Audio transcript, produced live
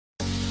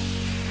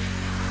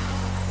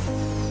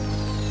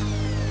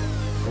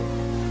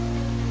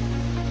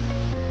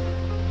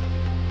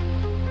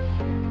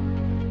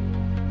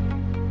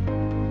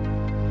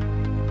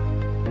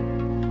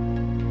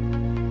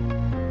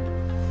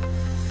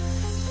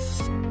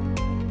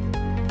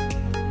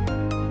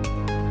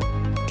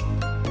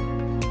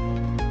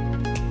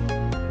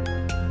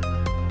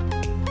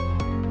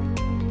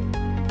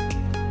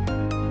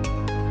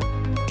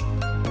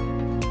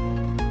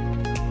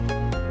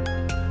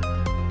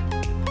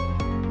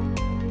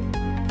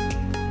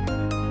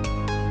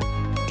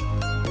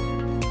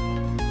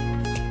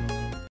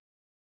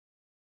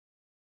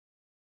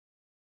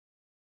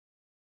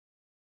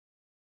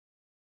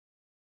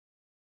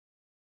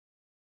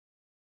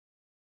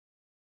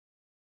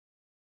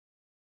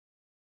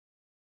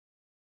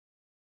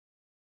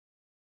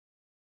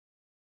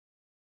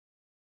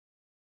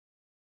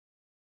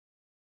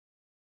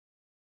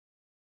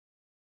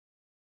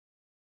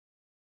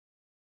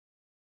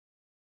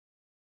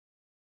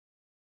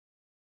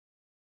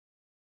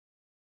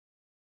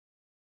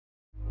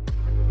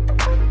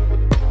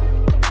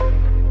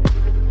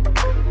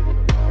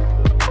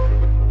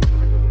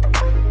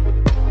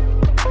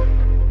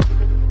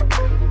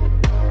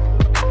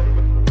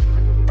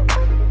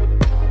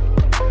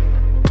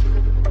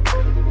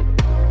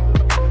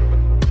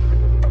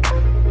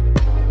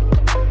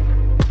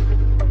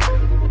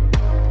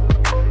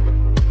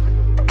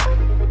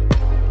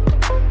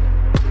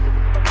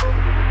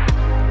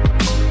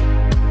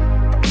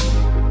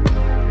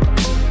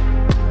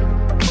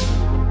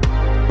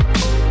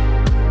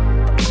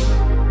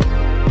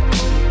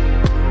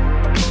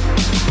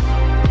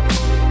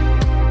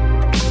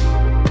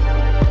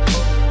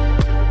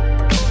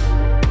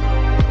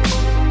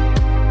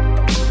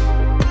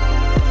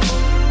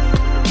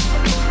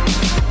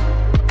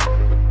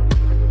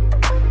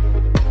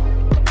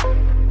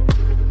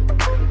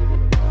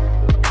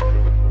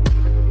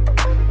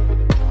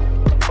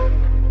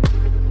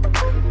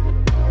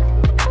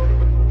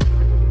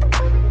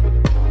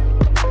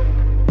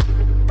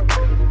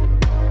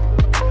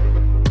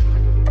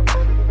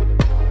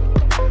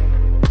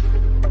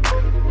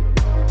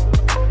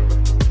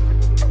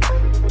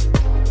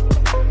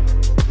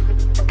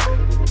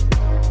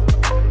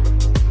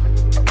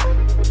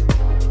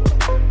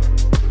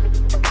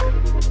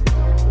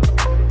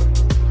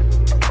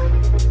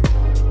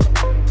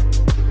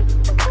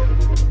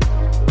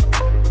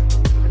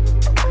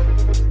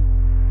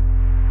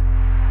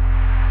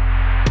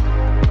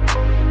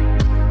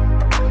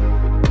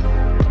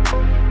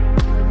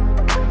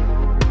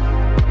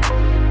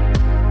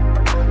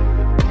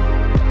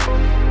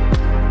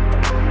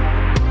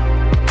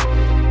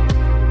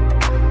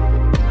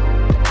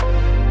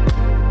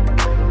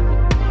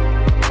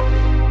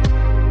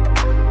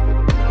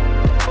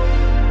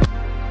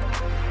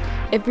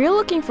If you're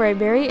looking for a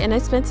very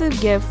inexpensive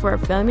gift for a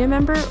family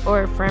member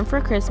or a friend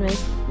for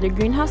Christmas, the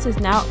greenhouse is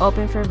now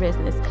open for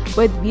business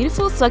with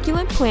beautiful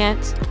succulent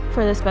plants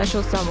for the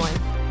special someone.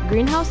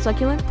 Greenhouse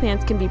succulent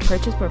plants can be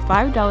purchased for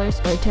 $5 or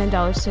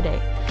 $10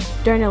 today.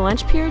 During the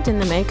lunch periods in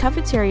the main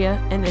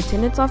cafeteria, in the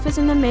attendance office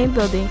in the main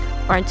building,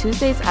 or on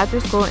Tuesdays after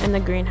school in the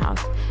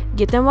greenhouse.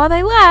 Get them while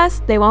they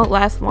last, they won't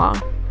last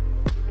long.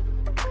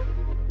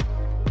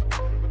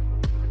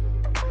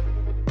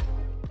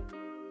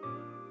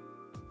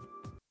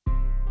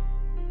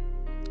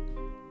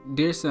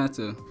 Dear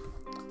Santa,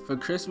 for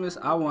Christmas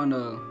I want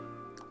a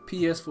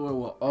PS4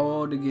 with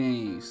all the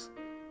games.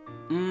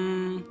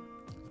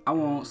 I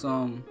want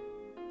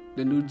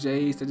the new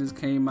J's that just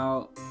came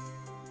out,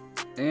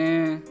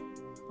 and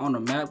on the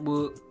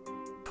MacBook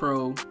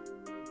Pro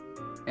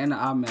and the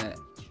iMac.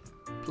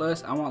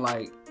 Plus I want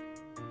like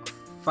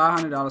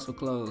 $500 for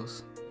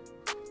clothes.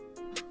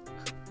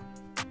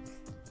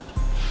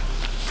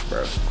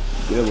 Bro,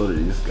 get a load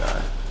of this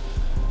guy.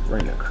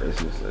 Bring a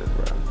Christmas list,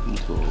 bro. I'm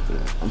too old for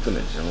that. I'm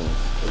finna Jones.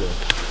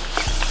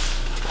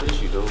 What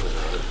is you doing?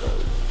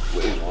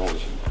 What is wrong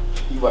with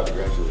you? You about to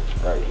graduate.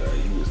 Right,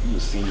 you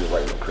was senior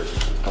writing a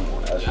Christmas list. Come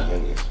on, that's for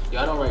youngins.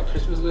 Y'all don't write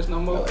Christmas lists no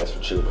more? No, that's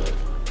for children.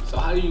 So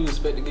how do you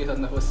expect to get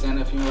something for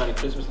Santa if you don't write a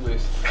Christmas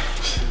list?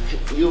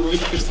 You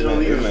still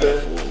believe in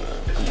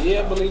Santa?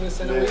 Yeah, I believe in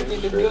Santa. Where you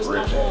think the gifts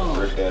come from?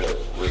 Break that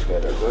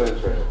up. Go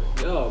ahead, Santa.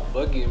 Yo,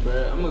 bucket,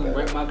 bro. I'm gonna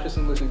write my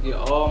Christmas list and get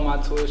all my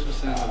toys from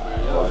Santa, bro.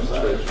 Yo,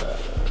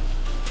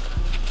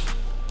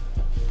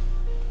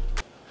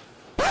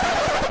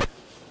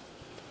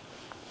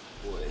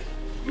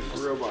 you for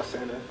real about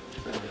Santa?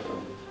 Santa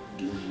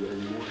give you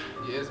whatever you want?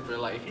 Yes, bro.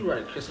 Like, if you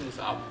write a Christmas,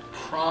 I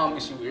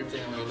promise you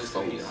everything on your list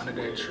gonna be under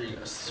that tree.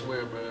 I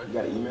swear, bro. You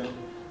got an email?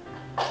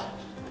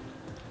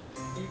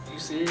 You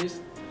serious?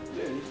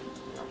 Yeah.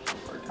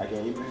 I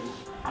can't email you.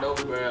 No,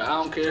 bro. I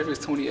don't care if it's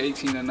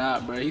 2018 or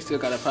not, bro. He still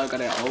probably got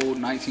that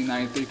old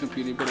 1993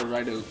 computer. You better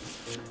write a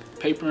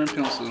paper and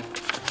pencil.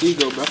 Here you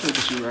go, bro. I'm gonna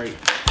get you right.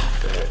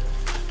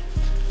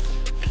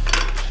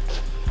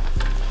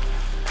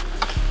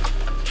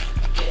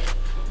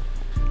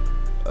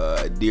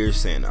 Dear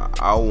Santa,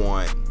 I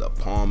want the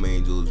Palm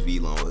Angels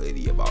V-Lone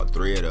hoodie, about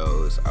 3 of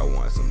those. I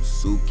want some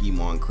Suki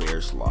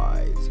Montclair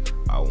slides.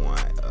 I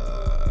want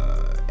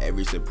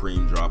every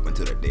Supreme drop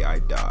until the day I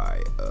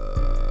die.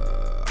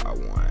 I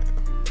want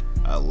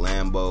a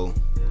Lambo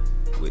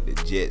with the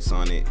jets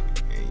on it,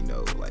 and you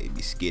know, like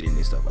be skidding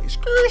and stuff, like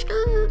skirt,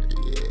 skirt.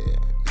 Yeah,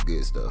 it's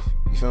good stuff.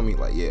 You feel me?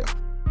 Like, yeah.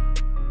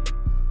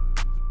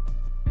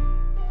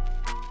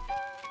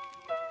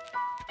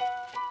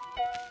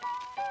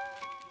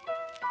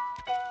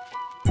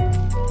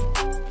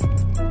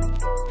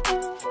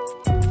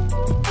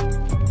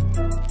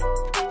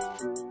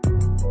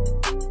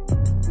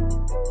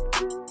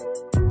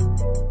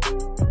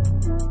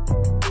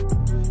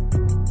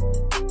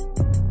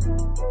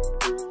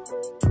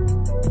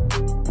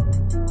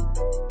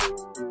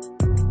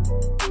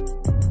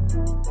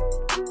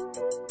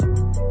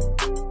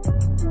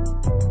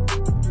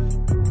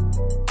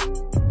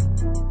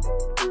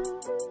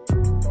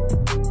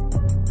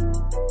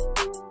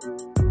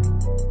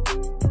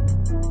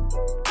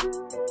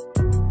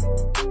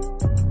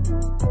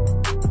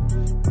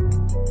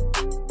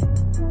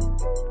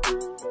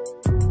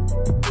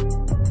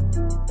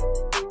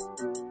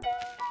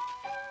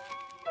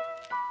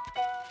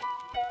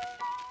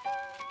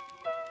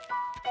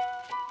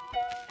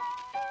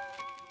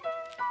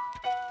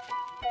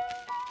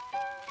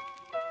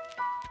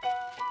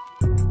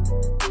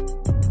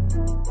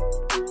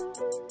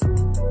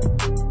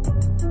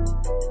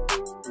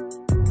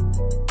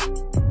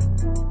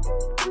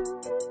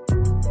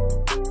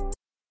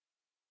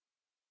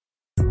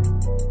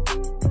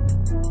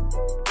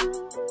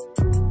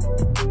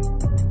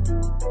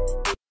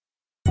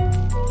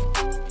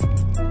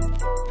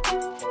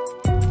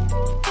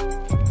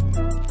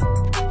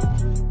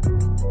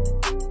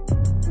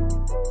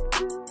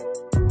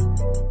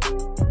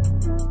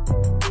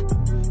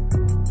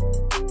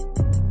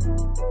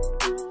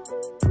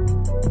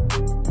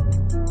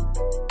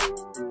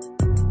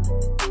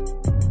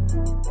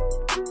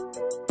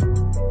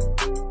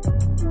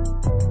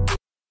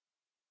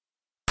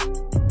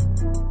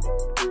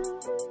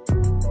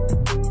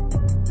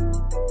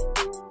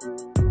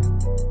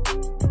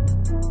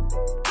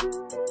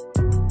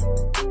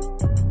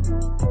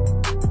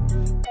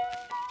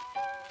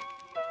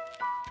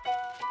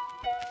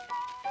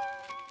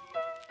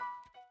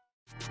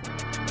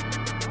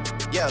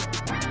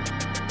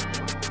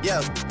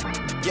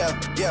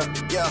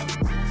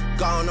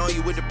 Gone on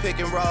you with the pick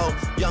and roll.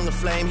 Younger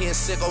flame, he in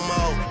sicko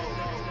mode.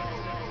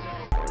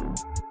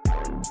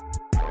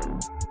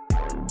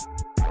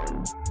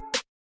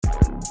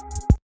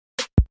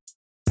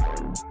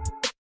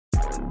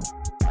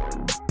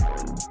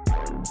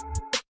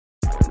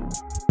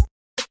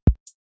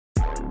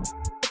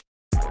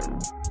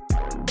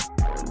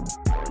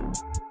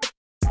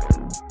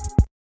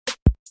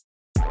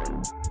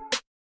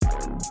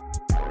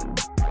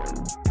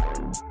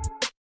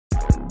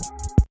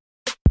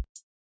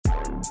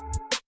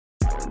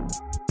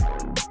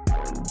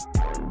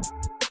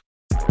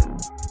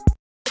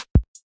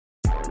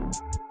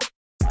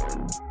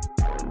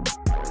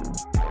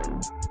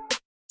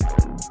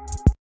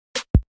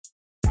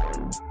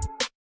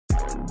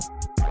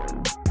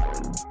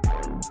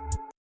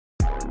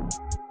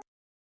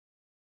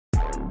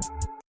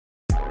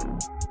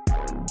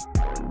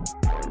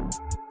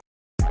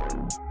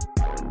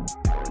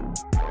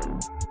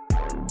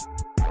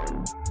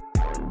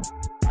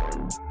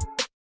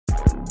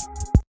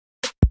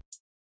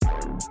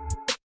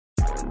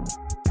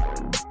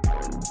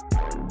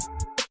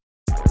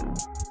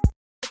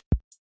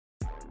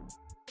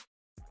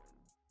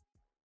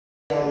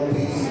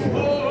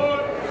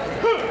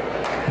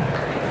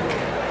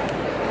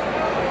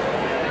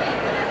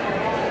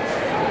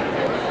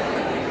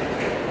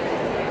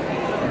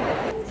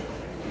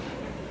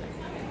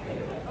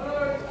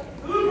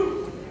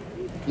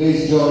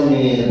 Please join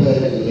me in the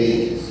pledge of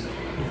allegiance.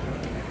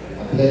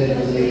 I pledge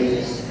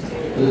allegiance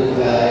to the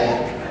flag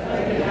of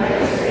the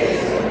United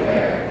States of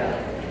America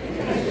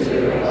and to the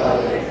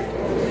republic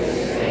for which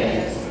it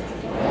stands,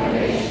 one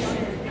nation,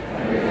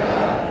 under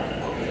God,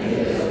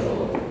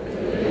 indivisible, with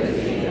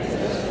liberty and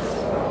justice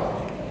for all.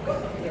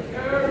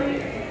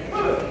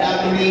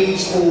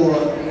 Nominees for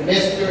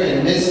Mr. and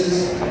Mrs.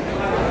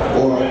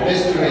 or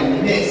Mr.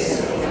 and Miss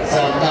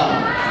South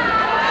Cobb.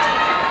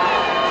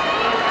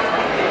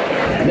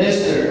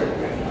 Mr.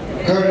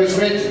 Curtis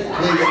Richard,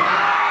 please.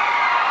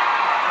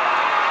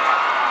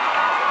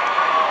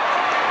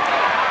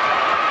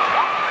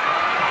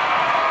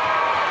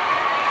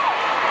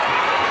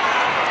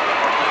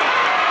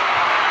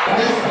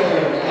 Mr.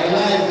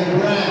 Elijah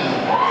Brown.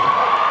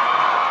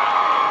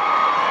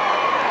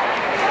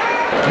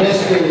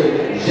 Mr.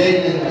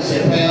 Jaden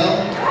Chappelle.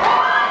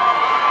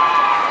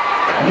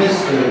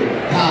 Mr.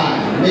 Ty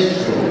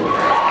Mitchell.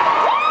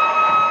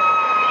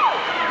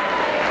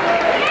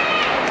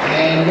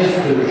 And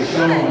Mr.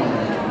 Sean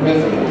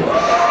Rivers.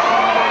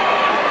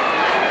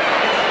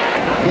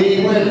 The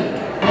winner,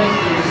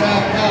 Mr.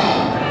 South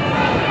Cobb,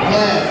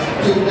 class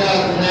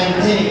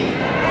 2019,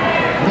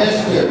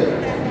 Mr.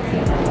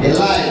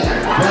 Elijah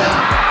Brown.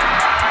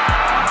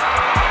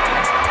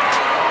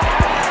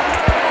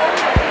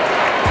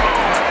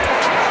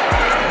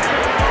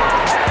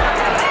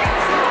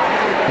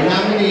 The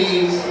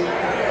nominees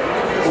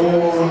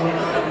for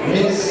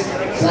Miss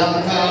South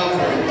Cobb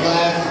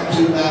class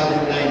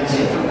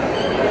 2019.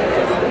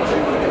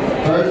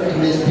 First,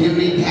 Miss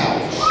Beauty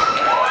Couch.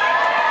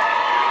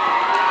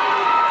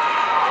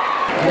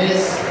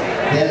 Miss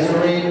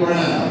Desiree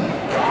Brown.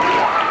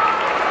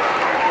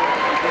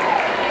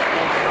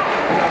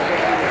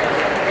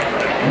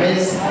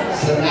 Miss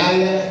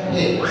Sanaya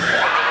Hicks.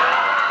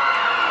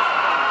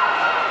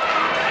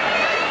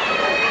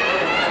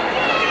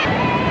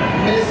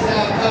 Miss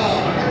South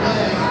Cobb,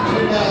 class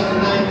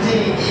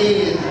 2019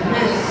 is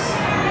Miss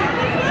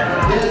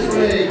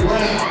Desiree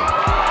Brown.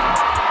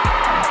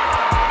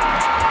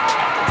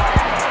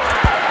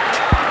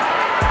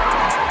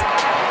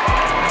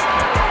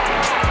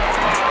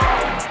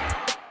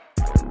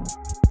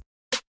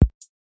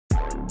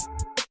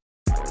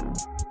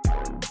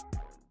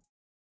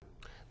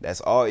 That's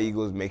all,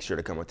 Eagles. Make sure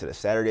to come up to the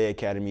Saturday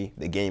Academy,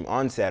 the game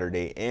on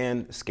Saturday,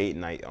 and skate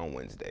night on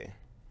Wednesday.